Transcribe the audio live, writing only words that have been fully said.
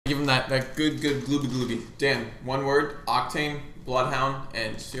Give him that good glooby glooby. Dan, one word, Octane, Bloodhound,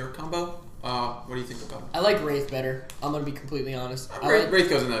 and Seer combo. What do you think about it? I like Wraith better. I'm gonna be completely honest. Wraith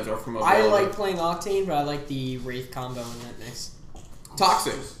goes in that door for mobility. I like playing Octane, but I like the Wraith combo in that mix.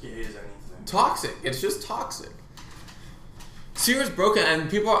 Toxic. It is anything. Toxic. It's just toxic. Seer's broken,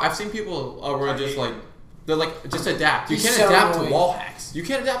 and I've seen people who are just like, they're like, just adapt. You can't adapt to wall hacks. You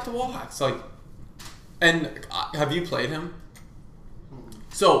can't adapt to wall hacks. Like, and have you played him?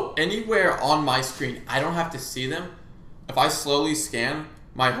 So anywhere on my screen, I don't have to see them. If I slowly scan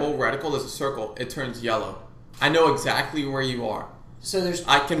my whole reticle, there's a circle. It turns yellow. I know exactly where you are. So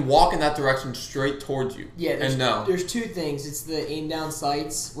I can walk in that direction straight towards you. Yeah, there's there's two things. It's the aim down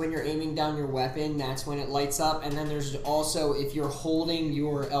sights. When you're aiming down your weapon, that's when it lights up. And then there's also if you're holding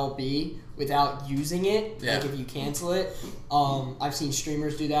your LB without using it, like if you cancel it. I've seen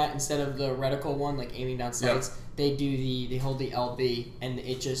streamers do that instead of the reticle one, like aiming down sights. Yep. They hold the LB and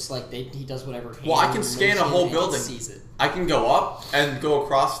it just like he does whatever. Well, I can scan a whole building. Sees it. I can go up and go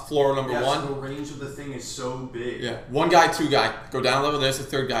across floor number one. So the range of the thing is so big. Yeah, one guy, two guy. Go down a level, there's the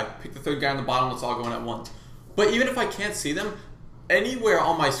third guy. Pick the third guy on the bottom, let's all go in at once. But even if I can't see them, anywhere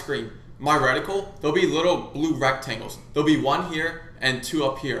on my screen, my reticle, there'll be little blue rectangles. There'll be one here and two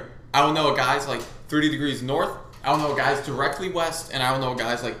up here. I will know a guy's like 30 degrees north. I will know a guy's directly west, and I will know a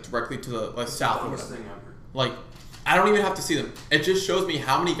guy's like directly to the south. That's the thing ever. Like, I don't even have to see them. It just shows me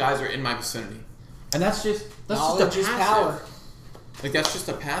how many guys are in my vicinity. And that's just a passive. Power. Like, that's just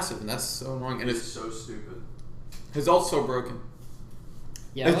a passive, and that's so annoying. And it's so stupid. His ult's so broken.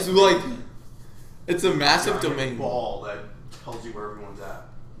 Yeah, it's like it's a massive domain ball that tells you where everyone's at.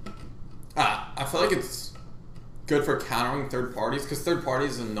 I feel like it's good for countering third parties, because third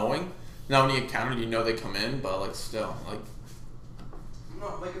parties is annoying. Now when you get countered, you know they come in, but like still, like.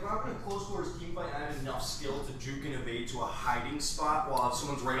 No, like if I'm in a close quarters team fight and I have enough skill to juke and evade to a hiding spot while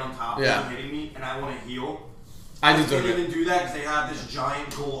someone's right on top of me hitting me and I want to heal, I can't even do that because they have this giant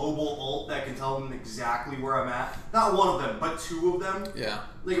global ult that can tell them exactly where I'm at. Not one of them, but two of them. Yeah.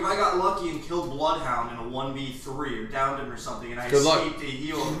 Like if I got lucky and killed Bloodhound in a 1v3 or downed him or something and I escaped a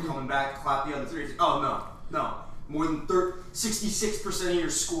heal and coming back to clap the other three, oh no. More than 66% of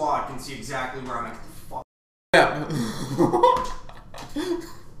your squad can see exactly where I'm at. Fuck. Yeah.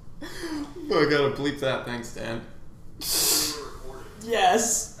 I gotta bleep that. Thanks, Dan.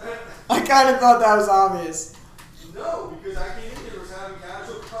 Yes. I kind of thought that was obvious. No, because I came in here was having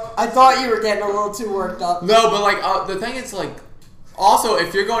casual conversation. I thought you were getting a little too worked up. No, but like the thing is like, also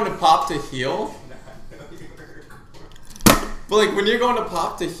if you're going to pop to heal, but like when you're going to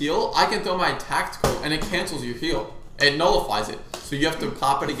pop to heal, I can throw my tactical and it cancels your heal. It nullifies it, so you have to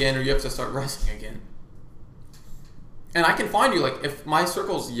pop it again or you have to start resting again. And I can find you, like, if my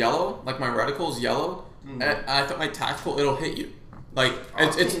circle's yellow, like my reticle's yellow, and I thought my tactical, it'll hit you. Like,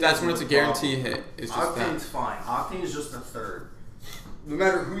 that's when it's a guarantee hit. It's just Octane's fine. Octane is just a third. No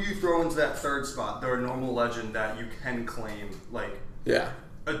matter who you throw into that third spot, they're a normal legend that you can claim, like,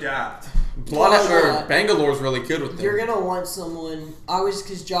 adapt. Bangalore's really good with them. You're going to want someone,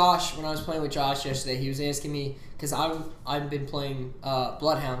 because Josh, when I was playing with Josh yesterday, he was asking me, because I've been playing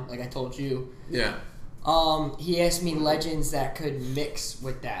Bloodhound, like I told you. Yeah. He asked me legends that could mix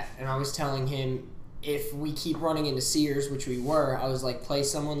with that, and I was telling him if we keep running into Seers, which we were, I was like, play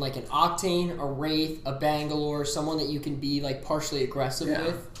someone like an Octane, a Wraith, a Bangalore, someone that you can be like partially aggressive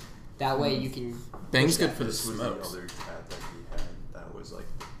with. That way you can. Bang's good for the smokes. Was the other cat that he had that was like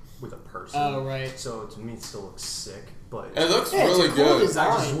with a person. Oh right. So to me, it still looks sick, but it looks really it's a cool good. Design.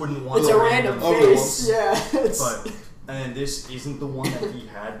 I just wouldn't want. It's a random face. Yeah. But. And this isn't the one that he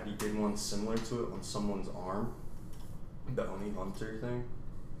had, but he did one similar to it on someone's arm. The Bounty Hunter thing.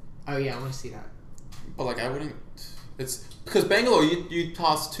 Oh yeah, I want to see that. But like I wouldn't. It's because Bangalore, you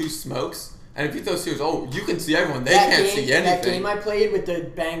toss two smokes, and if you throw Seers, you can see everyone. They can't see anything. That game I played with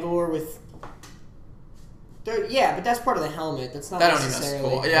the Bangalore with. Yeah, but that's part of the helmet. That's not necessarily.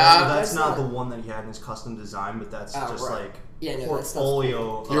 Cool. Yeah, so that's not the one that he had in his custom design, but that's just like. Yeah, no,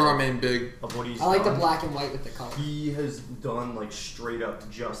 portfolio. You're our main big. Of what he's I like the black and white with the color. He has done like straight up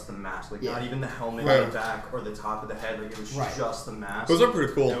just the mask, like not even the helmet on the back or the top of the head. Like it was just the mask. Those are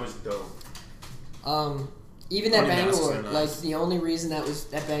pretty cool. That was dope. Even that Bangalore, like the only reason that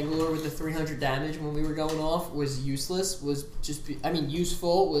Bangalore with the 300 damage when we were going off was useless. Was just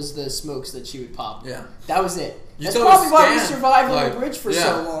useful was the smokes that she would pop. Yeah, that was it. That's probably why we survived on the bridge for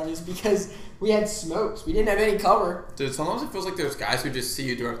so long. Is because. We had smokes. We didn't have any cover. Dude, sometimes it feels like there's guys who just see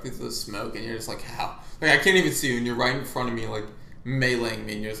you directly through the smoke, and you're just like, how? Like, I can't even see you, and you're right in front of me, like, meleeing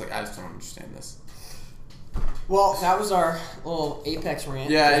me, and you're just like, I just don't understand this. Well, that was our little Apex rant.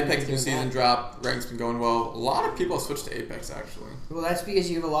 Yeah, Apex new season drop. Rank's been going well. A lot of people switched to Apex, actually. Well, that's because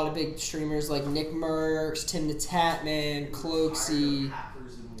you have a lot of big streamers like Nick Merckx, Tim the Tatman, Cloaksy.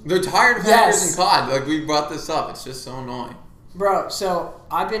 They're tired of hackers and COD. Like, we brought this up. It's just so annoying. Bro, so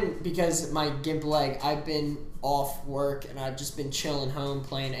I've been, because my gimp leg, I've been off work and I've just been chilling home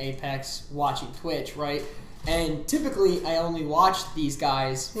playing Apex, watching Twitch, right? And typically I only watch these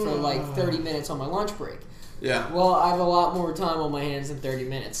guys for like 30 minutes on my lunch break. Yeah. Well, I have a lot more time on my hands than 30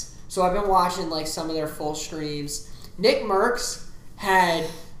 minutes. So I've been watching like some of their full streams. Nick Merckx had,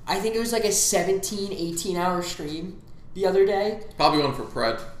 I think it was like a 17, 18 hour stream the other day. Probably one for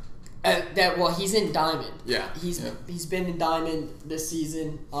Pred. Well, he's in Diamond. Yeah. He's been in Diamond this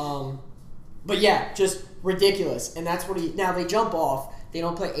season. But yeah, just ridiculous. And that's what now they jump off. They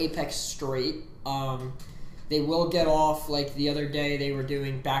don't play Apex straight. They will get off, like the other day they were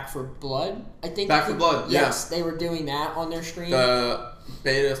doing Back 4 Blood, I think. Back 4 Blood, yes. They were doing that on their stream. The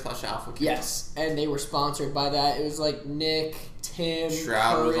beta/alpha kit. Yes, and they were sponsored by that. It was like Nick, Tim,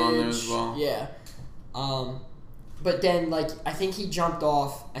 Shroud Courage, was on there as well. Yeah. But then, like, I think he jumped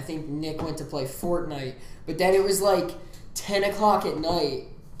off. I think Nick went to play Fortnite. But then it was like 10 o'clock at night.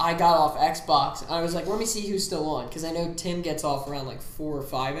 I got off Xbox. I was like, let me see who's still on. Because I know Tim gets off around like 4 or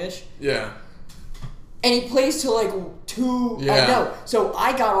 5-ish. Yeah. And he plays till like 2. Yeah. No. So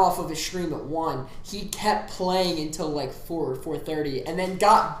I got off of his stream at 1. He kept playing until like 4 or 4:30. And then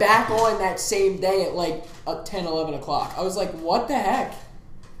got back on that same day at like 10, 11 o'clock. I was like, what the heck?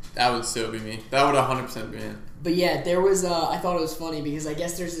 That would still be me. That would 100% be me. But yeah, there was, I thought it was funny because I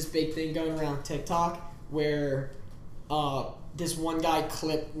guess there's this big thing going around TikTok where this one guy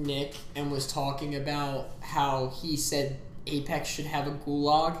clipped Nick and was talking about how he said Apex should have a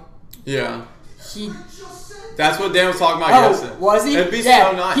gulag. Yeah. That's what Dan was talking about yesterday. Was he? It'd be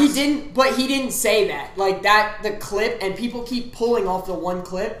so nice. He didn't say that. Like that, the clip, and people keep pulling off the one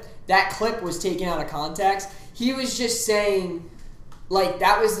clip. That clip was taken out of context. He was just saying, like,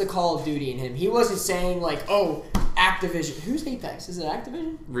 that was the Call of Duty in him. He wasn't saying, like, oh, Activision. Who's Apex? Is it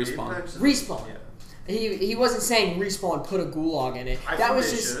Activision? Respawn. Respawn. Yeah. He wasn't saying Respawn put a gulag in it. I that think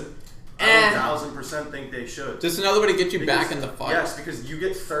was they just. Should. I 1,000% think they should. Just another way to get you back in the fight. Yes, because you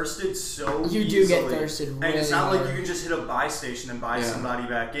get thirsted so You easily. do get thirsted really And it's not hard. like you can just hit a buy station and buy somebody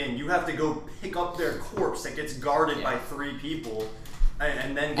back in. You have to go pick up their corpse that gets guarded by 3 people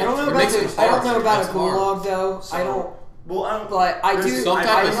and then get I don't know about a gulag, though. So, But I do.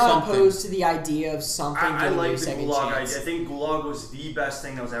 I'm not opposed to the idea of something. I like the second Gulag chance. idea. I think Gulag was the best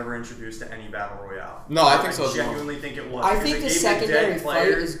thing that was ever introduced to any battle royale. No, I think so as well. I genuinely think it was. I think the secondary fight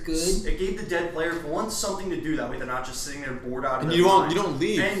is good. It gave the dead player for once something to do that way. They're not just sitting there bored out of and their you mind. don't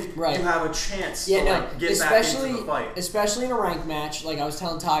leave. And you have a chance to get back into the fight. Especially in a ranked match. Like I was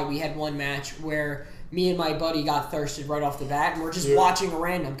telling Ty, we had one match where me and my buddy got thirsted right off the bat, and we're just watching a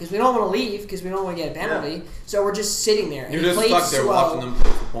random because we don't want to leave because we don't want to get a penalty. Yeah. So we're just sitting there. You're just stuck there watching them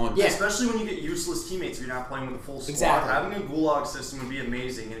play for points. Yeah, especially when you get useless teammates if you're not playing with a full squad. Exactly. Having a gulag system would be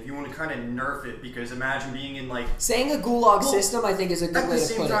amazing, and if you want to kind of nerf it, because imagine being in like saying a gulag system, I think is a good way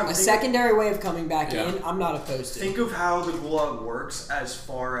to put it. A secondary way of coming back in, I'm not opposed to. Think of how the gulag works as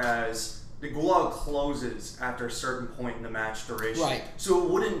far as. The gulag closes after a certain point in the match duration. Right. So it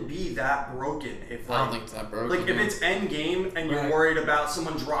wouldn't be that broken if I don't think it's that broken. Like if it's end game and you're worried about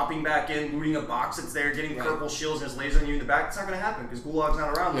someone dropping back in, looting a box that's there, getting purple shields and it's lasering you in the back, it's not gonna happen because gulag's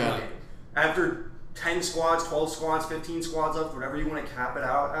not around the game. After 10 squads, 12 squads, 15 squads up, whatever you want to cap it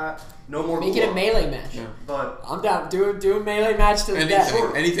out at, no more Make it a melee match. Yeah. But I'm down. Do a melee match to the death.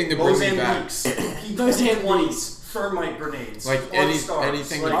 Anything to bring you back. P20s. Thermite grenades. Like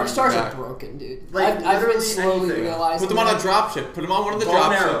anything. Arc stars are broken, dude. Like I've been slowly realizing. Put them on a dropship. Put them on one of the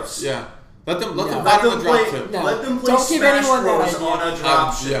dropships. Yeah. Let them fight on the dropship. No. Let them play Don't give anyone that idea. on a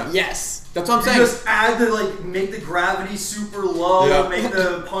dropship. Yes. That's what I'm saying. Just add the make the gravity super low, make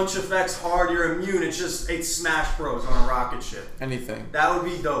the punch effects hard. You're immune. It's Smash Bros on a rocket ship. Anything. That would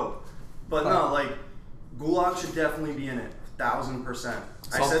be dope. But no, like Gulag should definitely be in it. 1,000%.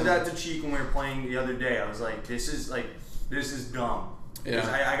 I said that to Cheek when we were playing the other day. I was like, this is dumb. Yeah.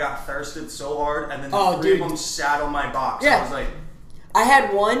 I got thirsted so hard, and then the 3 of them sat on my box. Yeah. I was like, I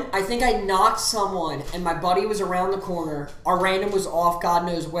had one. I think I knocked someone, and my buddy was around the corner. Our random was off, God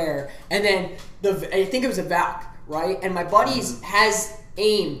knows where. And then I think it was a Valk, right? And my buddy has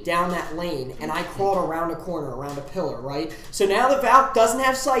aim down that lane, and I crawled around a corner, around a pillar, right? So now the Valk doesn't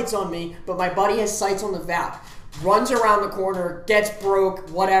have sights on me, but my buddy has sights on the Valk. Runs around the corner, gets broke,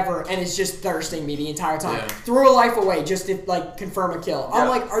 whatever, and is just thirsting me the entire time. Yeah. Threw a life away just to confirm a kill. I'm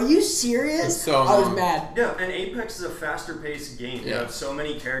like, are you serious? I was mad. Yeah, and Apex is a faster paced game. You have so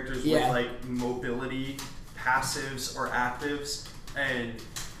many characters with mobility passives or actives, and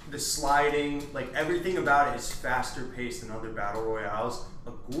the sliding, like everything about it is faster paced than other battle royales.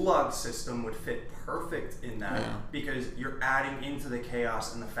 A gulag system would fit perfect in that because you're adding into the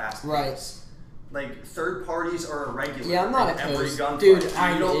chaos and the fast pace. Like, third parties are irregular. Yeah, I'm not every opposed. Dude,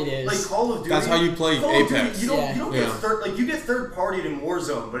 it is. Like, Call of Duty. That's how you play Apex. You don't get you get third partied in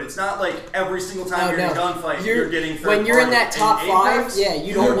Warzone, but it's not like every single time you're in a gunfight, you're getting third partied. When you're in that top 5,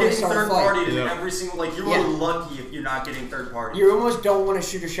 you don't want to start third a fight. partied in every single, like, you're really lucky if you're not getting third partied. You almost don't want to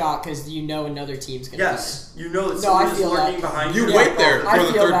shoot a shot because you know another team's going to Yes, you know that someone is lurking behind you. You wait there for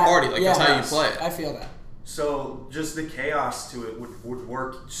the third party, like, that's how you play it. I feel that. So, just the chaos to it would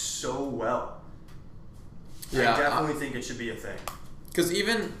work so well. Yeah, I definitely think it should be a thing. Because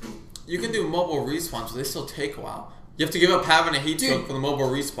even you can do mobile respawns, but they still take a while. You have to give up having a heat soak for the mobile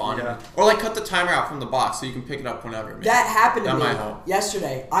respawn, or like cut the timer out from the box so you can pick it up whenever. Maybe. That happened to me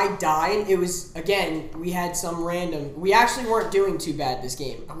yesterday. I died. It was again. We had some random. We actually weren't doing too bad this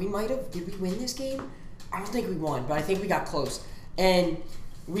game. We might have. Did we win this game? I don't think we won, but I think we got close. And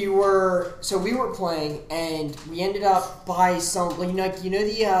we were playing, and we ended up by some you know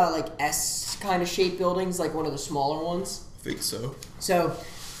the like S kind of shaped buildings, like one of the smaller ones. I think so. So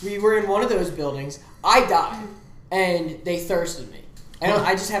we were in one of those buildings. I died, and they thirsted me. And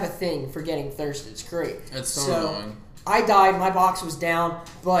I just have a thing for getting thirsted. It's great. It's so annoying. I died. My box was down,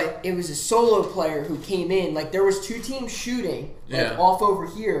 but it was a solo player who came in. Like there was 2 teams shooting off over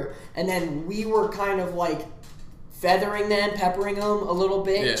here, and then we were kind of like feathering them, peppering them a little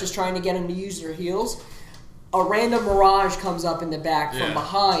bit, just trying to get them to use their heals. A random Mirage comes up in the back from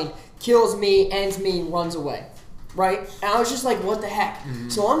behind, kills me, ends me, runs away. Right? And I was just like, what the heck? Mm-hmm.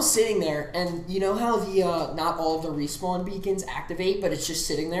 So I'm sitting there, and you know how the not all of the respawn beacons activate, but it's just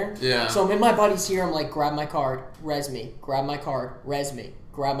sitting there? Yeah. So I'm in my buddy's here, I'm like, grab my card, res me, grab my card, res me,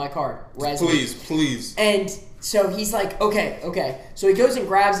 grab my card, res me. Please. And so he's like, okay. So he goes and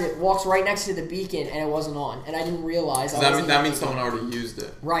grabs it, walks right next to the beacon, and it wasn't on. And I didn't realize. That means someone already used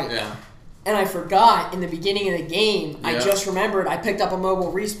it. Right. Yeah. And I forgot in the beginning of the game, I just remembered I picked up a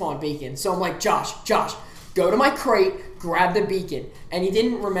mobile respawn beacon. So I'm like, Josh, go to my crate, grab the beacon. And he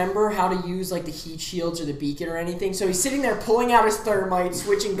didn't remember how to use like the heat shields or the beacon or anything. So he's sitting there pulling out his thermite,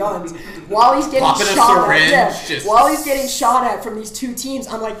 switching guns while he's getting shot at. While he's getting shot at from these 2 teams.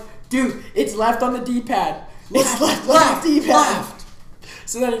 I'm like, dude, it's left on the D-pad. It's left D-pad.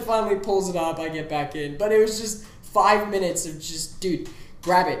 So then he finally pulls it up. I get back in. But it was just 5 minutes of just, dude,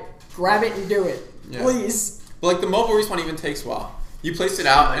 grab it and do it. Please. But like the mobile respawn even takes a while. You place it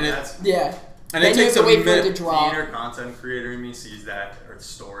out and it's... Yeah. And it takes a minute. The inner content creator in me sees that or the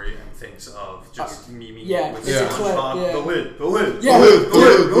story and thinks of just memeing with SpongeBob. The lid.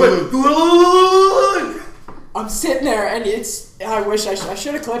 I'm sitting there and I wish I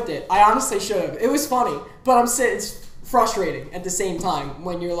should have clipped it. I honestly should have. It was funny, but it's frustrating at the same time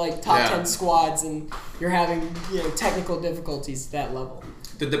when you're like top 10 squads and you're having technical difficulties at that level.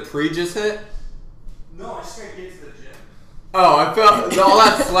 Did the pre just hit? No, I just gotta get to the gym. Oh, I felt all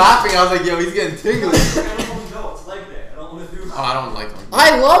that slapping. I was like, yo, he's getting tingly. I don't want to go. It's leg day. I don't want to do it. Oh, I don't like leg day.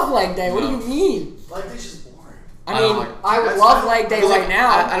 I love leg day. What do you mean? Leg day's just boring. I would love leg day right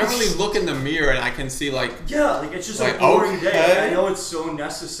now. I don't really look in the mirror and I can see like... Yeah, like it's just like a boring day. I know it's so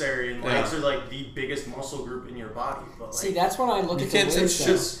necessary and legs are like the biggest muscle group in your body. But like, see, that's when I look at the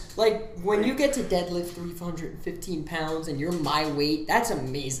weight. Like when you get to deadlift 315 pounds and you're my weight, that's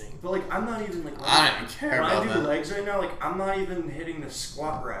amazing. But like I'm not even like... I don't even care about that. When I do legs right now, like I'm not even hitting the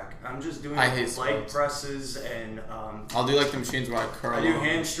squat rack. I'm just doing leg presses and... I'll do like the machines where I curl. I do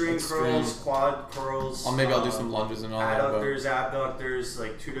hamstring curls, quad curls. Maybe I'll do some lunges and all that. Adductors, abductors,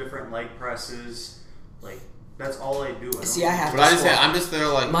 like 2 different leg presses. Like that's all I do. See, I have to squat. I'm just there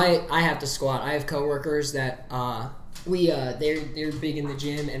like... I have to squat. I have coworkers that... they're big in the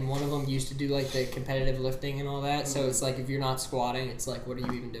gym, and one of them used to do like the competitive lifting and all that. So it's like if you're not squatting, it's like what are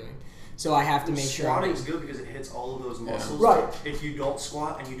you even doing? So I have to make sure. Squatting is good because it hits all of those muscles. Right. If you don't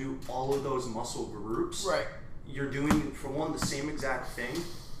squat and you do all of those muscle groups, right, you're doing for one the same exact thing,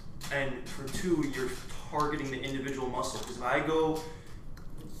 and for 2 you're targeting the individual muscle. Because if I go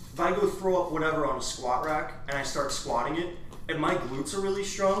throw up whatever on a squat rack and I start squatting it, and my glutes are really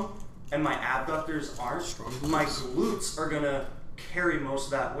strong. And my abductors aren't, my glutes are going to carry most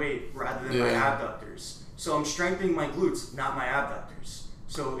of that weight rather than my abductors. So I'm strengthening my glutes, not my abductors.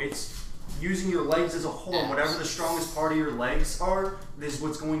 So it's using your legs as a whole. And whatever the strongest part of your legs are, this is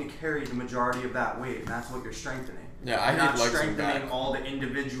what's going to carry the majority of that weight. And that's what you're strengthening. Yeah, I not strengthening all the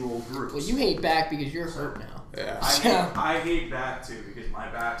individual groups. Well, you hate back because you're hurt now. Yeah. I hate back too because my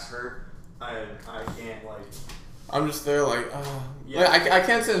back's hurt. I can't like... I'm just there like, yeah. I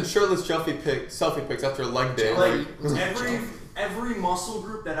can't send shirtless selfie pics after leg day. Like every muscle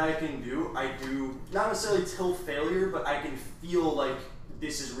group that I can do, I do not necessarily till failure, but I can feel like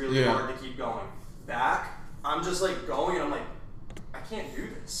this is really hard to keep going. Back, I'm just like going and I'm like, I can't do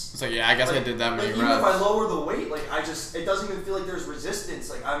this. It's like, yeah, I guess I did that many reps. Even if I lower the weight, like it doesn't even feel like there's resistance.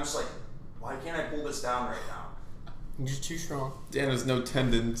 Like I'm just like, why can't I pull this down right now? You're just too strong. Dan has no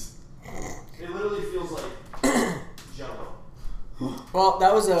tendons. It literally feels like jello. Well,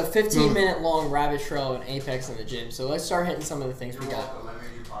 that was a 15-minute long rabbit trail in Apex in the gym. So let's start hitting some of the things we got. Welcome. I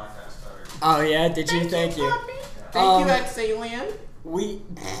made your podcast better. Oh yeah, did you? Thank you. Thank you, Xalian. We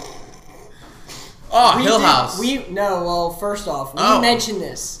Hill House. Well, first off, we mentioned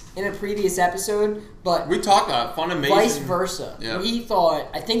this in a previous episode, but we talked about Funimation. Vice versa. Yeah.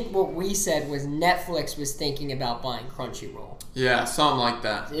 I think what we said was Netflix was thinking about buying Crunchyroll. Yeah, something like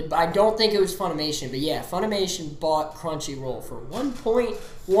that. I don't think it was Funimation, but yeah, Funimation bought Crunchyroll for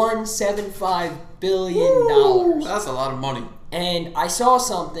 $1.175 billion. Woo! That's a lot of money. And I saw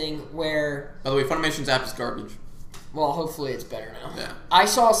something where... By the way, Funimation's app is garbage. Well, hopefully it's better now. Yeah. I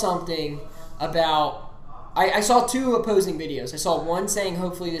saw something about... I saw two opposing videos. I saw one saying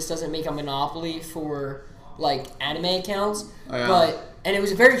hopefully this doesn't make a monopoly for, like, anime accounts. Oh, yeah. And it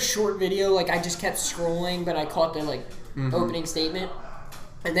was a very short video. Like, I just kept scrolling, but I caught the, like... opening statement.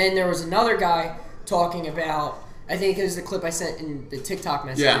 And then there was another guy talking about, I think it was the clip I sent in the TikTok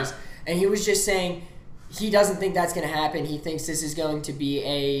messages, and he was just saying he doesn't think that's going to happen. He thinks this is going to be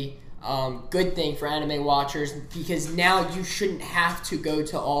a good thing for anime watchers because now you shouldn't have to go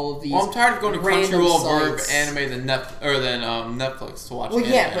to all of these. Well, I'm tired of going to Crunchyroll, Verve, Anime, than Netflix to watch. Well,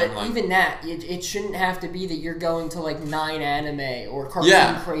 yeah, but even that, it shouldn't have to be that you're going to like 9 Anime or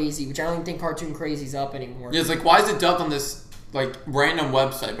Cartoon Crazy, which I don't even think Cartoon Crazy's up anymore. Yeah, it's like, why is it dubbed on this like random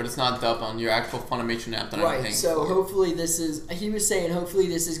website, but it's not dubbed on your actual Funimation app that I'm paying so for? Hopefully this is. He was saying hopefully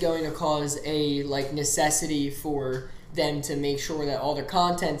this is going to cause a like necessity for them to make sure that all their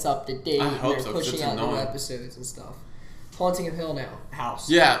content's up to date and they're pushing out new episodes and stuff. Haunting of Hill House.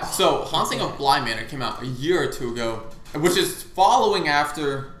 Yeah, so Haunting of Bly Manor came out a year or two ago, which is following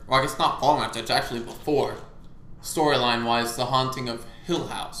after, well, I guess not following after, it's actually before, storyline-wise, The Haunting of Hill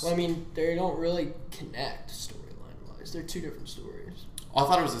House. Well, I mean, they don't really connect storyline-wise. They're two different stories. Oh, I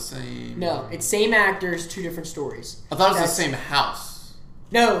thought it was the same. No, it's same actors, two different stories. I thought it was the same house.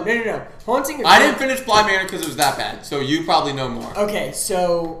 No. Haunting of I didn't finish Bly Manor because it was that bad, so you probably know more. Okay,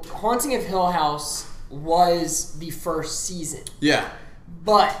 so Haunting of Hill House was the first season. Yeah.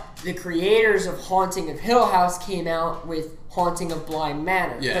 But the creators of Haunting of Hill House came out with Haunting of Bly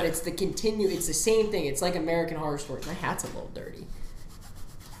Manor. Yeah. But it's it's the same thing. It's like American Horror Story. My hat's a little dirty.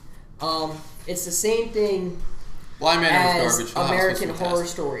 It's the same thing Bly Manor as was American Horror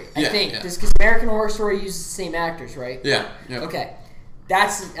Story. I think. Yeah. Just because American Horror Story uses the same actors, right? Yeah. Okay.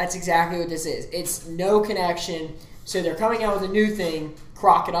 That's exactly what this is. It's no connection. So they're coming out with a new thing,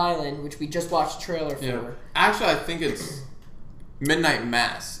 Crockett Island, which we just watched the trailer for. Yeah. Actually, I think it's Midnight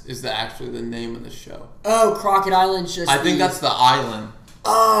Mass is actually the name of the show. Oh, Crockett Island's just. I think that's the island.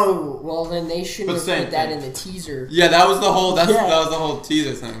 Oh, well then they shouldn't have put that in the teaser. Yeah, that was the whole. That was the whole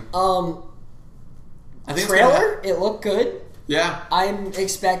teaser thing. I think trailer. It looked good. Yeah. I'm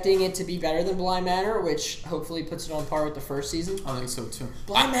expecting it to be better than Bly Manor, which hopefully puts it on par with the first season. I think so too.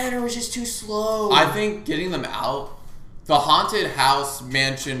 Bly Manor was just too slow. I think getting them out, the haunted house,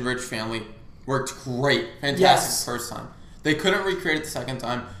 mansion, rich family worked great. Fantastic first time. They couldn't recreate it the second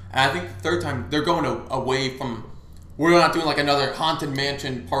time. And I think the third time, they're going away from... We're not doing like another Haunted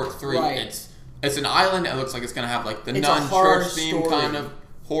Mansion Part 3. Right. It's an island. It looks like it's going to have like the nun church theme kind of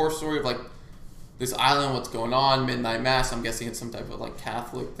horror story of like this island, what's going on, Midnight Mass. I'm guessing it's some type of like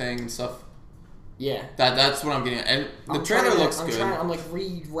Catholic thing and stuff. Yeah. That's what I'm getting at. And the trailer looks good. I'm like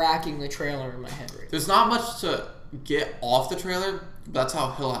re-racking the trailer in my head right now. There's not much to get off the trailer, but that's how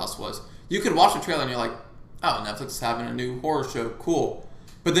Hill House was. You could watch the trailer and you're like, oh, Netflix is having a new horror show, cool.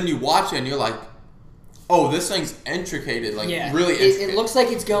 But then you watch it and you're like, oh, this thing's intricated, like really intricate. It looks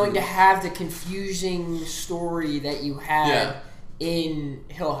like it's going to have the confusing story that you had in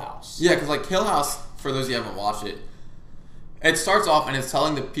Hill House. Yeah, because like Hill House, for those of you who haven't watched it, it starts off and it's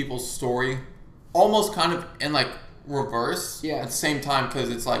telling the people's story almost kind of in like reverse at the same time, because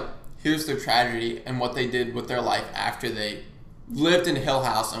it's like, here's their tragedy and what they did with their life after they lived in Hill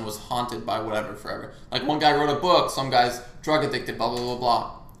House and was haunted by whatever forever. Like one guy wrote a book, some guy's drug addicted, blah, blah, blah,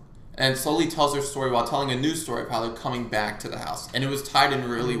 blah. And slowly tells their story while telling a new story of how they're coming back to the house. And it was tied in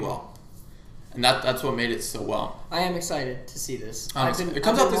really well. And that's what made it so well. I am excited to see this. It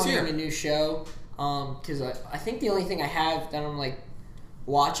comes out this year. A new show, because I think the only thing I have that I'm like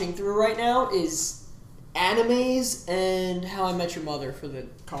watching through right now is animes and How I Met Your Mother for the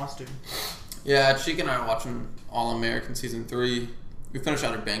costume. Yeah, Cheek and I are watching All American Season 3. We finished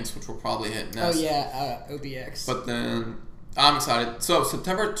Outer Banks, which we'll probably hit next. Oh, yeah, OBX. But then, I'm excited. So,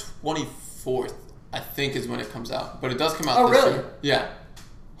 September 24th, I think, is when it comes out. But it does come out this year. Yeah.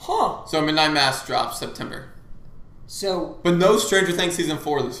 Huh. So, Midnight Mass drops September. So... But no Stranger Things Season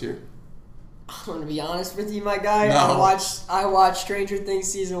 4 this year. I'm going to be honest with you, my guy. No. I watched Stranger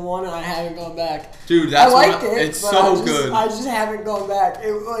Things Season 1 and I haven't gone back. Dude, that's I liked it. It's so good. I just haven't gone back.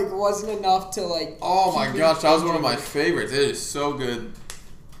 It wasn't enough to Oh my gosh, that was one of my favorites. It is so good.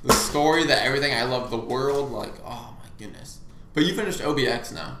 The story, everything. I love the world. Oh my goodness. But you finished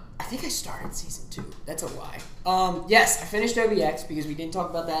OBX now. I think I started Season 2. That's a lie. Yes, I finished OBX because we didn't talk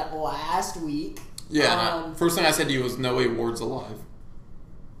about that last week. Yeah. First thing I said to you was, no way Ward's alive.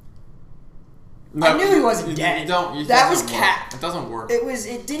 No, I knew he wasn't dead. That was Cap. It doesn't work.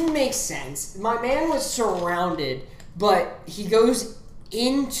 It didn't make sense. My man was surrounded, but he goes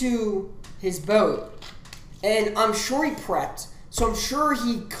into his boat, and I'm sure he prepped. So I'm sure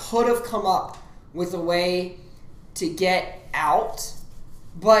he could have come up with a way to get out,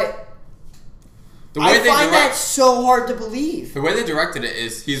 but I find that so hard to believe. The way they directed it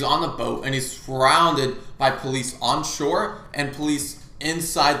is he's on the boat and he's surrounded by police on shore and police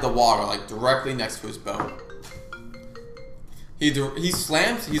inside the water, directly next to his boat. He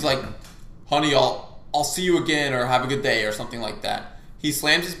slams. He's like, "Honey, I'll see you again," or "Have a good day," or something like that. He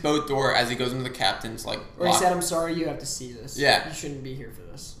slams his boat door as he goes into the captain's Or he said, "I'm sorry, you have to see this. Yeah, you shouldn't be here for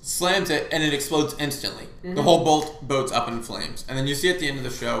this." Slams it and it explodes instantly. Mm-hmm. The whole boat's up in flames, and then you see at the end of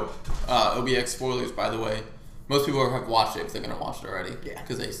the show, OBX spoilers, by the way. Most people have watched it if they're gonna watch it already,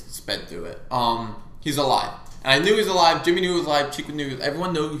 because they sped through it. He's alive. And I knew he was alive. Jimmy knew he was alive. Chico knew.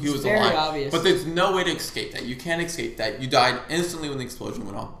 Everyone knew he was alive. Very obvious. But there's no way to escape that. You can't escape that. You died instantly when the explosion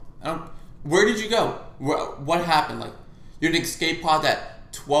went off. Where did you go? What happened? You're in an escape pod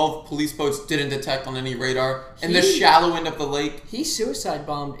that 12 police boats didn't detect on any radar in the shallow end of the lake. He suicide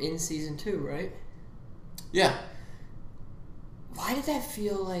bombed in Season 2, right? Yeah. Why did that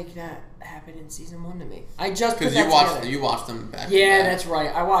feel like that happened in Season 1 to me? I just because you watched them back. Yeah, that's right.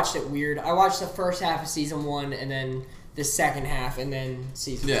 I watched it weird. I watched the first half of Season 1 and then the second half and then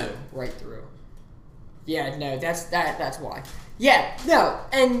Season 2 right through. Yeah, no, that's why. Yeah, no,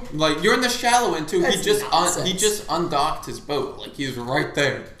 and you're in the shallow end too. He just undocked his boat. He's right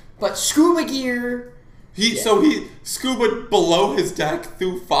there. But scuba gear. So he scuba below his deck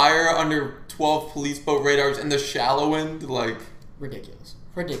through fire under 12 police boat radars in the shallow end, ridiculous.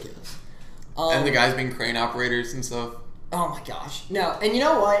 And the guys being crane operators and stuff. Oh my gosh. No, and you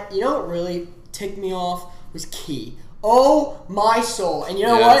know what? You know what really ticked me off was Key. Oh my soul. And you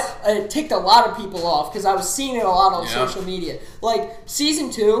know what? It ticked a lot of people off because I was seeing it a lot on social media.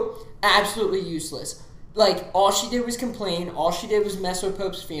 Season 2, absolutely useless. All she did was complain. All she did was mess with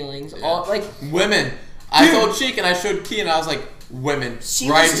Pope's feelings. Yeah. Women. I told Cheek and I showed Key and I was like, women. She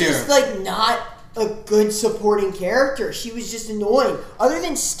was just not a good supporting character. She was just annoying. Other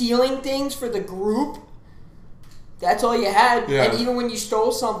than stealing things for the group, that's all you had. Yeah. And even when you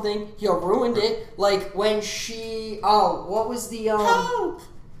stole something, you ruined it. When she... Oh, what was the... Help!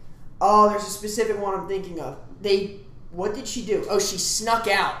 Oh, there's a specific one I'm thinking of. What did she do? Oh, she snuck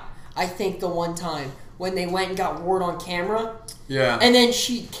out, I think, the one time when they went and got Ward on camera. Yeah. And then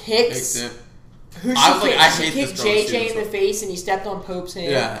she kicks... Who she kicked JJ in the face and he stepped on Pope's hand.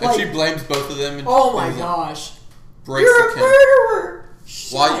 Yeah, and she blames both of them. And oh my gosh. You're a murderer!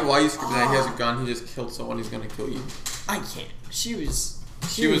 Why are you screaming that he has a gun? He just killed someone. He's going to kill you. I can't. She was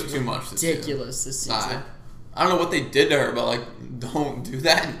too much ridiculous this season. I don't know what they did to her, but don't do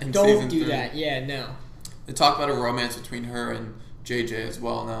that in Don't season do 3. that. Yeah, no. They talk about a romance between her and JJ as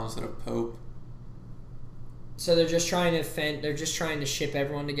well now instead of Pope. So they're just trying to ship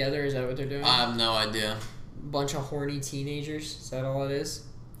everyone together? Is that what they're doing? I have no idea. Bunch of horny teenagers? Is that all it is?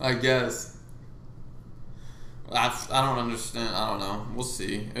 I guess. I don't understand. I don't know. We'll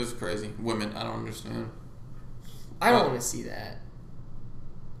see. It was crazy. Women, I don't understand. I don't want to see that.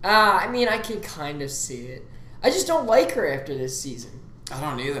 I mean, I can kind of see it. I just don't like her after this season. I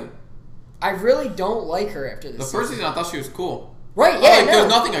don't either. I really don't like her after this season. The first season, I thought she was cool. Right, yeah, There's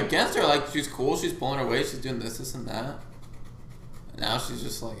nothing against her. She's cool. She's pulling her weight. She's doing this, and that. And now she's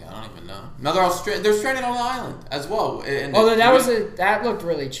just I don't even know. Now they're stranded on an island as well. That looked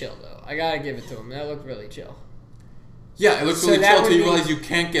really chill though. I gotta give it to them. That looked really chill. Yeah, it looks really chill until you realize you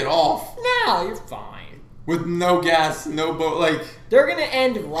can't get off. No, you're fine. With no gas, no boat, They're gonna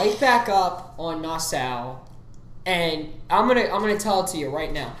end right back up on Nassau, And I'm gonna tell it to you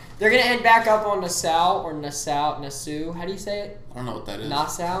right now. They're gonna end back up on Nassau or Nassau. How do you say it? I don't know what that is.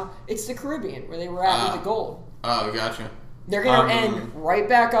 Nassau. It's the Caribbean where they were at with the gold. Oh, gotcha. They're gonna end right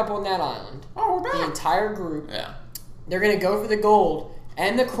back up on that island. Oh, we're back. The entire group. Yeah. They're gonna go for the gold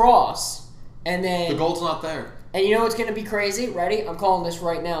and the cross, and then the gold's not there. And you know what's gonna be crazy? Ready? I'm calling this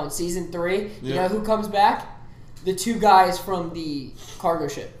right now. In season 3, you know who comes back? The 2 guys from the cargo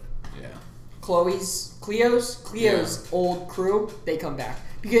ship. Yeah. Cleo's old crew. They come back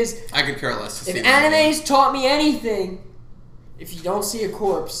because I could care less. If anime's taught me anything, if you don't see a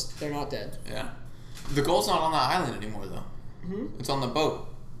corpse, they're not dead. Yeah. The gold's not on that island anymore, though. Mm-hmm. It's on the boat.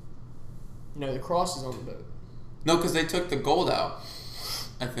 No, the cross is on the boat. No, because they took the gold out.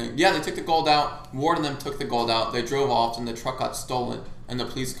 I think. Yeah, they took the gold out. Ward and them took the gold out. They drove off, and the truck got stolen, and the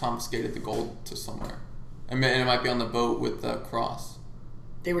police confiscated the gold to somewhere. And it might be on the boat with the cross.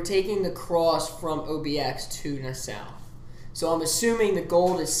 They were taking the cross from OBX to Nassau. So I'm assuming the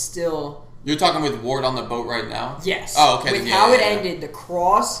gold is still... You're talking with Ward on the boat right now? Yes. Oh, okay. With how it ended, the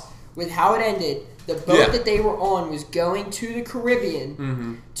cross, with how it ended, the boat that they were on was going to the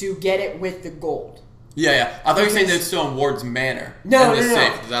Caribbean to get it with the gold. Yeah. I thought you were saying they're still in Ward's manor. No.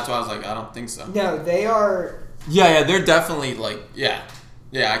 Safe. That's why I was like, I don't think so. No, they are... Yeah, they're definitely like, yeah,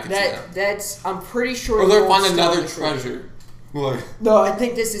 I can see that. That's, I'm pretty sure... Or they'll find another treasure. What? No, I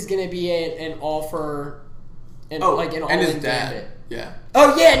think this is going to be an offer... an and his dad. Yeah.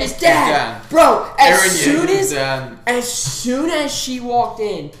 Oh, yeah, and his dad. Bro, as soon as she walked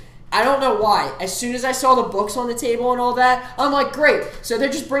in... I don't know why. As soon as I saw the books on the table and all that, I'm like, great. So they're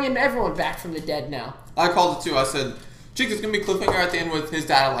just bringing everyone back from the dead now. I called it too. I said, Chick, there's going to be a cliffhanger at the end with his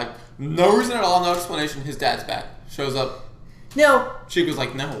dad. Like, no reason at all, no explanation. His dad's back. Shows up. No. Chick was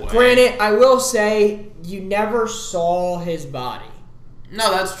like, no way. Granted, I will say, you never saw his body. No,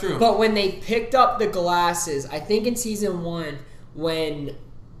 that's true. But when they picked up the glasses, I think in season 1, when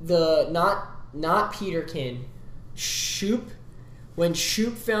not Peterkin, Shoop... When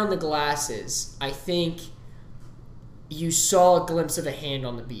Shoop found the glasses, I think you saw a glimpse of a hand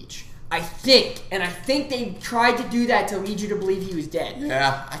on the beach. I think they tried to do that to lead you to believe he was dead.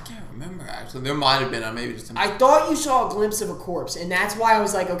 Yeah, I can't remember actually. There might have been, maybe just. I thought you saw a glimpse of a corpse, and that's why I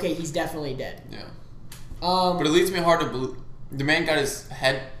was like, okay, he's definitely dead. Yeah. But it leads me hard to believe the man got his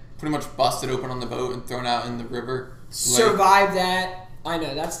head pretty much busted open on the boat and thrown out in the river. Survived that. I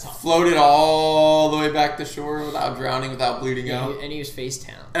know, that's tough. Floated all the way back to shore without drowning, without bleeding out. And he was face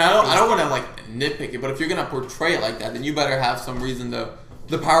down. And I don't want to nitpick it, but if you're gonna portray it like that, then you better have some reason the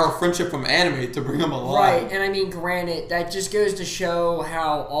power of friendship from anime to bring him along. Right, and I mean, granted, that just goes to show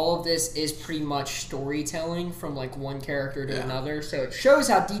how all of this is pretty much storytelling from one character to another. So it shows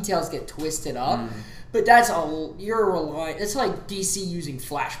how details get twisted up. But that's all you're relying. It's like DC using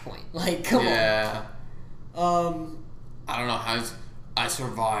Flashpoint. Come on. Yeah. I don't know how. I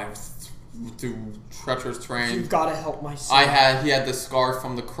survived through treacherous terrain. You've got to help my son. He had the scar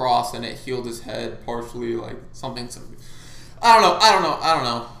from the cross and it healed his head partially, something. I don't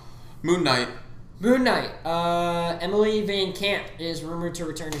know. Moon Knight. Emily Van Camp is rumored to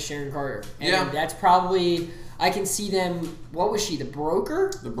return to Sharon Carter. And that's probably, I can see them, what was she, the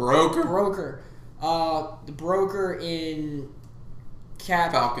broker? The broker? The broker in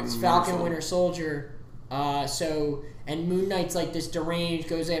Falcon Winter Soldier. And Moon Knight's this deranged,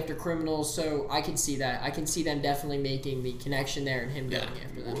 goes after criminals, so I can see that. I can see them definitely making the connection there and him going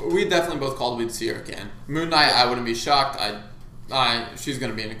after them. We definitely both called we'd see her again. Moon Knight, I wouldn't be shocked. She's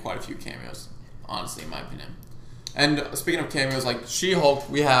going to be in quite a few cameos, honestly, in my opinion. And speaking of cameos, She-Hulk,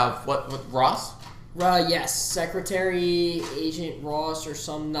 we have, what Ross? Yes, Secretary Agent Ross or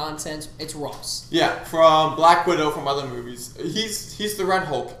some nonsense. It's Ross. Yeah, from Black Widow from other movies. He's the Red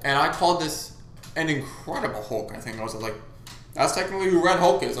Hulk, and I called this an Incredible Hulk, I think. I was that's technically who Red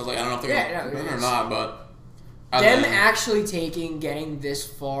Hulk is. I was I don't know if they're going to or not, but... Them actually getting this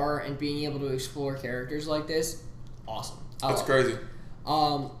far and being able to explore characters like this, awesome. That's crazy.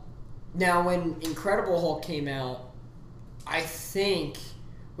 Now, when Incredible Hulk came out, I think,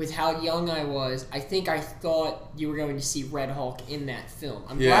 with how young I was, I thought you were going to see Red Hulk in that film.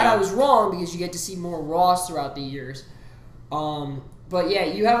 I'm glad I was wrong because you get to see more Ross throughout the years. But yeah,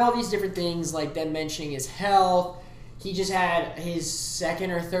 you have all these different things like them mentioning his health. He just had his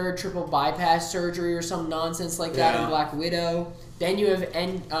second or third triple bypass surgery or some nonsense like that in Black Widow. Then you have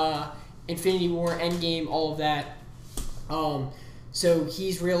Infinity War, Endgame, all of that. So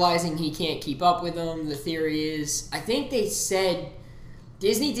he's realizing he can't keep up with them. The theory is, I think they said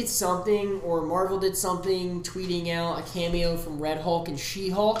Disney did something or Marvel did something, tweeting out a cameo from Red Hulk and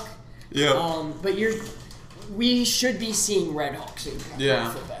She-Hulk. Yeah. But we should be seeing Red Hulk soon.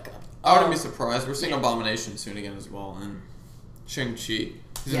 Yeah. Back up. I wouldn't be surprised. We're seeing Abomination soon again as well, and Shang-Chi.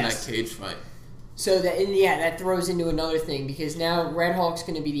 He's in that cage fight. So that throws into another thing because now Red Hulk's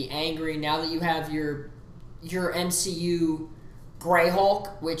going to be the angry. Now that you have your MCU Grey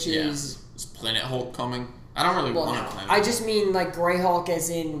Hulk, which is Planet Hulk coming. I don't really want a Planet Hulk. I just mean like Grey Hulk as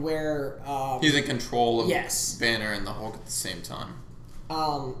in where he's in control of Banner and the Hulk at the same time.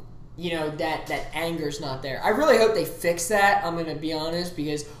 That anger's not there. I really hope they fix that. I'm gonna be honest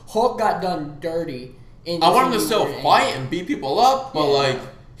because Hulk got done dirty. I want him to still fight and beat people up, but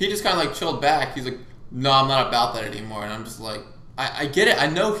he just kind of chilled back. He's like, no, I'm not about that anymore. And I'm just like, I get it. I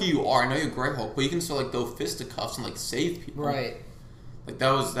know who you are. I know you're Grey Hulk, but you can still go fisticuffs and save people. Right.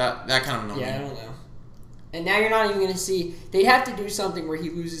 That was that kind of annoying. Yeah, I don't know. And now you're not even going to see... They have to do something where he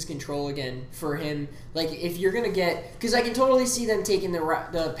loses control again for him. Like, if you're going to get... Because I can totally see them taking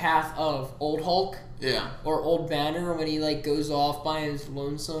the path of Old Hulk. Yeah. Or Old Banner when he, goes off by his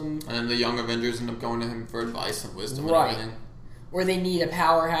lonesome. And then the Young Avengers end up going to him for advice and wisdom and everything. Or they need a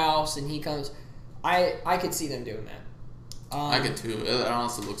powerhouse and he comes... I could see them doing that. I could too. It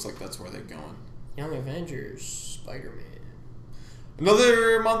honestly looks like that's where they're going. Young Avengers, Spider-Man.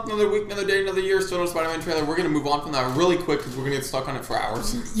 Another month, another week, another day, another year, still no Spider-Man trailer. We're going to move on from that really quick because we're going to get stuck on it for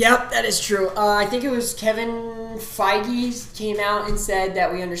hours. Yep, that is true. I think it was Kevin Feige came out and said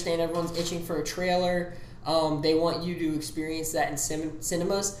that we understand everyone's itching for a trailer. They want you to experience that in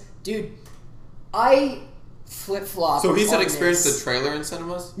cinemas. Dude, I flip-flop. So he said experience the trailer in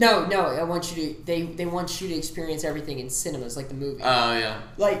cinemas? No, I want you to... They want you to experience everything in cinemas, like the movie. Oh, yeah.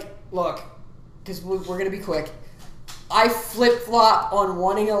 Look, because we're going to be quick. I flip-flop on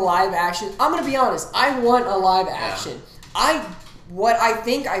wanting a live action. I'm going to be honest. I want a live action. What I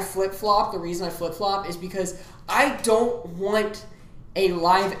think I flip-flop, the reason I flip-flop is because I don't want a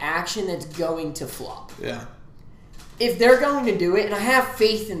live action that's going to flop. Yeah. If they're going to do it, and I have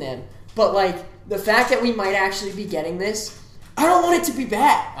faith in them, but the fact that we might actually be getting this, I don't want it to be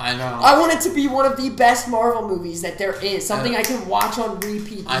bad. I know. I want it to be one of the best Marvel movies that there is. Something I can watch on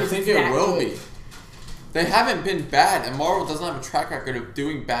repeat. I think it will be. They haven't been bad, and Marvel doesn't have a track record of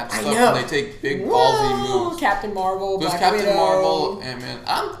doing bad stuff when they take big ballsy moves. Captain Marvel, Black Widow. Marvel, and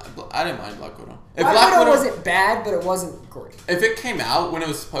I didn't mind Black Widow. Black Widow wasn't bad, but it wasn't great. If it came out when it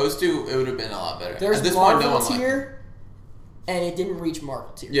was supposed to, it would have been a lot better. There's Marvel tier, and it didn't reach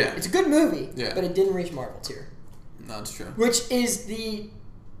Marvel tier. Yeah. It's a good movie, but it didn't reach Marvel tier. No, that's true. Which is the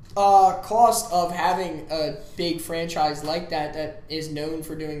cost of having a big franchise like that is known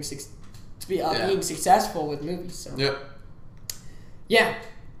for doing being successful with movies. So. Yep. Yeah.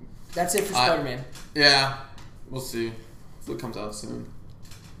 That's it for Spider-Man. Yeah. We'll see. It comes out soon.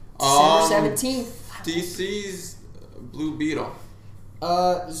 December 17th. DC's Blue Beetle.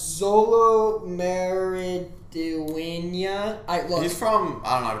 Zolo Maridueña. He's from,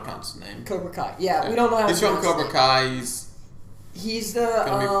 I don't know how to pronounce his name. Cobra Kai. Yeah, we don't know how to pronounce He's from Cobra Kai. He's the...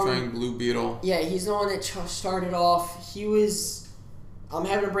 going to be portraying Blue Beetle. Yeah, he's the one that started off. He was... I'm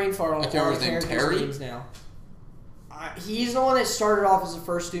having a brain fart on all the characters' names now. He's the one that started off as the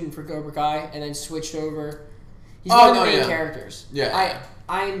first student for Cobra Kai and then switched over. He's one of the main characters. Yeah.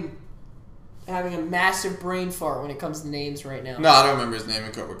 I'm having a massive brain fart when it comes to names right now. No, I don't remember his name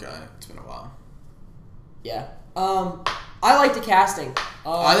in Cobra Kai. It's been a while. Yeah. I like the casting.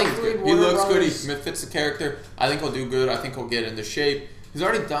 I think it's good. He looks good. He fits the character. I think he'll do good. I think he'll get into shape. He's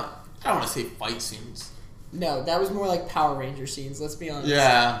already done... I don't want to say fight scenes. No, that was more like Power Ranger scenes, let's be honest.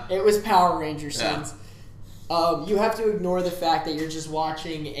 Yeah. It was Power Ranger scenes. Yeah. You have to ignore the fact that you're just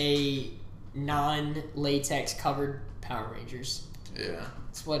watching a non-latex covered Power Rangers. Yeah.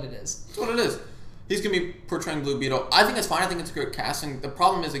 That's what it is. That's what it is. He's going to be portraying Blue Beetle. I think it's fine. I think it's great casting. The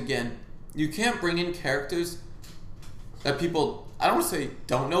problem is, again, you can't bring in characters that people, I don't want to say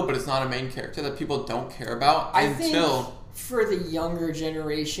don't know, but it's not a main character that people don't care about until... For the younger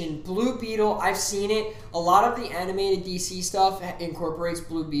generation, Blue Beetle, I've seen it. A lot of the animated DC stuff incorporates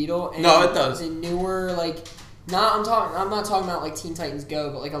Blue Beetle. And no, it does. The newer, I'm not talking about Teen Titans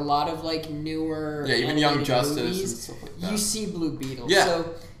Go, but a lot of newer. Yeah, even Young Justice movies, and stuff like that. You see Blue Beetle. Yeah.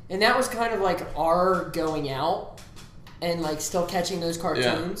 So, and that was kind of our going out and still catching those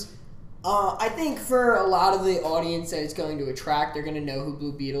cartoons. Yeah. I think for a lot of the audience that it's going to attract, they're going to know who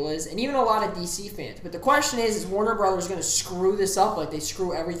Blue Beetle is, and even a lot of DC fans. But the question is Warner Brothers going to screw this up like they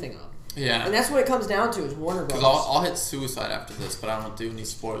screw everything up? Yeah. And that's what it comes down to is Warner Brothers. I'll hit suicide after this, but I don't do any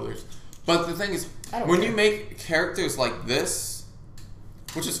spoilers. But the thing is, when you make characters like this,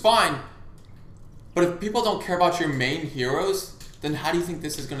 which is fine, but if people don't care about your main heroes... Then how do you think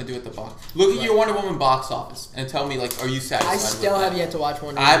this is going to do at the box? Look at your Wonder Woman box office and tell me, are you satisfied I still have yet to watch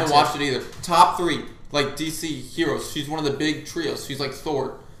Wonder Woman. I haven't watched it either. Top 3, DC heroes. She's one of the big trios. She's like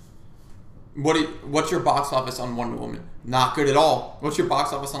Thor. What's your box office on Wonder Woman? Not good at all. What's your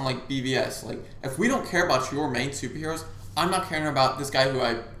box office on like BVS? Like, if we don't care about your main superheroes, I'm not caring about this guy who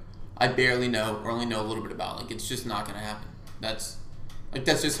I barely know or only know a little bit about. Like, it's just not gonna happen. That's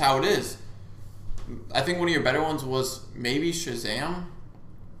just how it is. I think one of your better ones was maybe Shazam.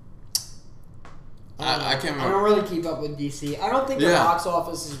 I can't remember. I don't really keep up with DC. I don't think the box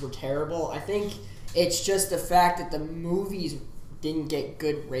offices were terrible. I think it's just the fact that the movies didn't get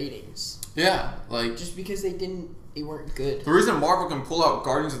good ratings. Yeah, like just because they weren't good. The reason Marvel can pull out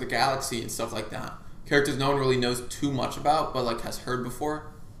Guardians of the Galaxy and stuff like that, characters no one really knows too much about, but like has heard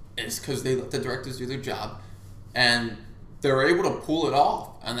before, is because they let the directors do their job, and they're able to pull it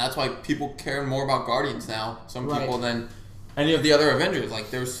off, and that's why people care more about Guardians now. Some people than any of the other Avengers. Like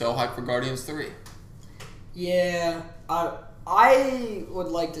they're so hyped for Guardians 3. Yeah, I would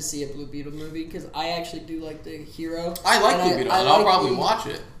like to see a Blue Beetle movie because I actually do like the hero. I like Blue Beetle, and I'll probably watch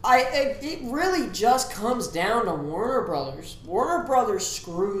it. It really just comes down to Warner Brothers. Warner Brothers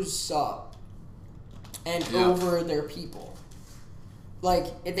screws up and over their people. Like,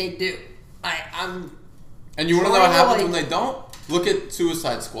 if they do. And you want to know what happens when they don't? Look at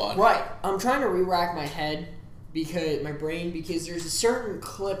Suicide Squad. Right. I'm trying to re-rack my brain because there's a certain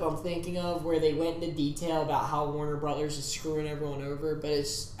clip I'm thinking of where they went into detail about how Warner Brothers is screwing everyone over, but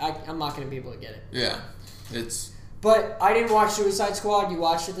I'm not going to be able to get it. Yeah. But I didn't watch Suicide Squad. You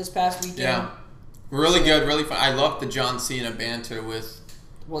watched it this past weekend? Yeah. Really good, really fun. I loved the John Cena banter with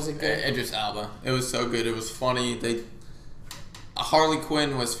Was it good? Idris Elba. It was so good. It was funny. Harley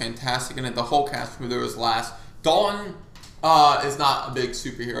Quinn was fantastic in it. The whole cast from there was last. Dalton is not a big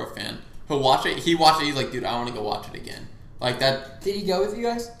superhero fan. He'll watch it. He watched it. He's like, dude, I want to go watch it again. Like that. Did he go with you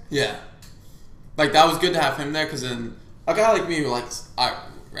guys? Yeah. Like that was good to have him there because then a guy like me who I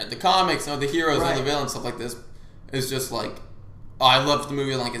read the comics, know the heroes, know the villains, stuff like this, is just like, oh, I loved the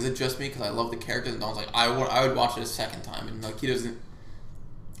movie. Like, is it just me because I love the characters? And Dalton's like, I would watch it a second time, and like he doesn't.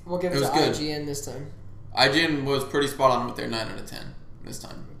 We'll give it to IGN this time. IGN was pretty spot on with their 9 out of 10 this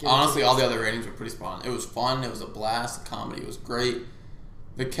time. Honestly, all the other ratings were pretty spot on. It was fun. It was a blast. The comedy was great.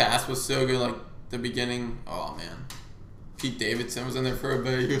 The cast was so good. Like, the beginning, oh, man. Pete Davidson was in there for a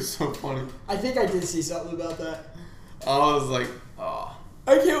bit. He was so funny. I think I did see something about that. I was like, oh.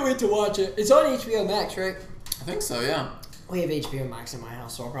 I can't wait to watch it. It's on HBO Max, right? I think so, yeah. We have HBO Max in my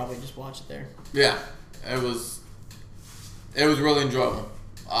house, so I'll probably just watch it there. Yeah. It was really enjoyable.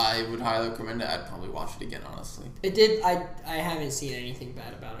 I would highly recommend it. I'd probably watch it again, honestly. It did. I haven't seen anything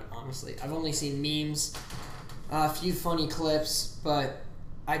bad about it, honestly. I've only seen memes, a few funny clips, but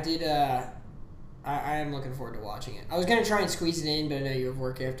I did. I am looking forward to watching it. I was gonna try and squeeze it in, but I know you have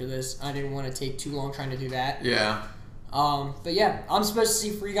work after this. I didn't want to take too long trying to do that. Yeah. But yeah, I'm supposed to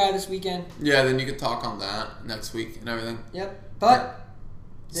see Free Guy this weekend. Yeah, then you could talk on that next week and everything. Yep. But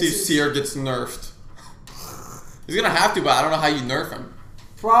see if Seer gets nerfed. He's gonna have to, but I don't know how you nerf him.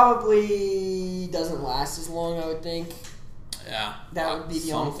 Probably doesn't last as long, I would think. Yeah. That would be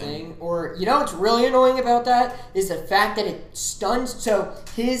the only thing. Or, you know what's really annoying about that is the fact that it stuns. So,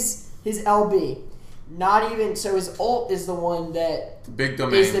 his LB, not even. So, his ult is the one that. The big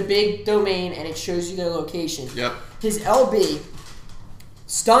domain. Is the big domain, and it shows you their location. Yep. His LB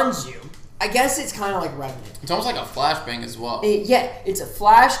stuns you. I guess it's kind of like Revenant. It's almost like a flashbang as well. It's a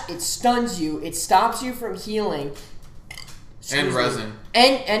flash. It stuns you. It stops you from healing. And resin.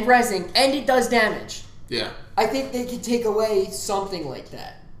 And resin. And it does damage. Yeah. I think they could take away something like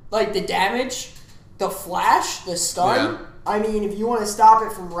that. Like the damage, the flash, the stun. Yeah. I mean, if you want to stop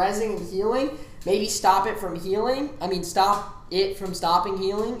it from resin and healing, maybe stop it from healing. I mean, stop it from stopping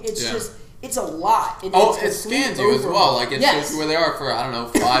healing. It's just, it's a lot. It scans you as well. Like, it shows you where they are for, I don't know,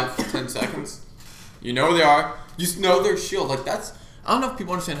 5 10 seconds. You know where they are. You know their shield. Like, that's... I don't know if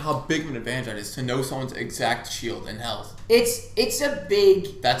people understand how big of an advantage that is to know someone's exact shield and health. It's a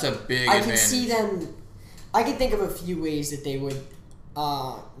big... That's a big advantage. I can see them... I can think of a few ways that they would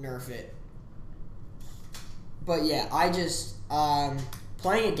nerf it. But yeah, I just...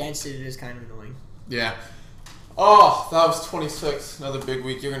 playing against it is kind of annoying. Yeah. Oh, that was 26. Another big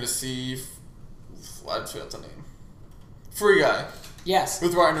week. You're going to see... I forgot the name. Free Guy. Yes.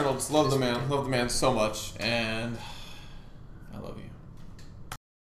 With Ryan Reynolds. Love the man. Love the man so much. And...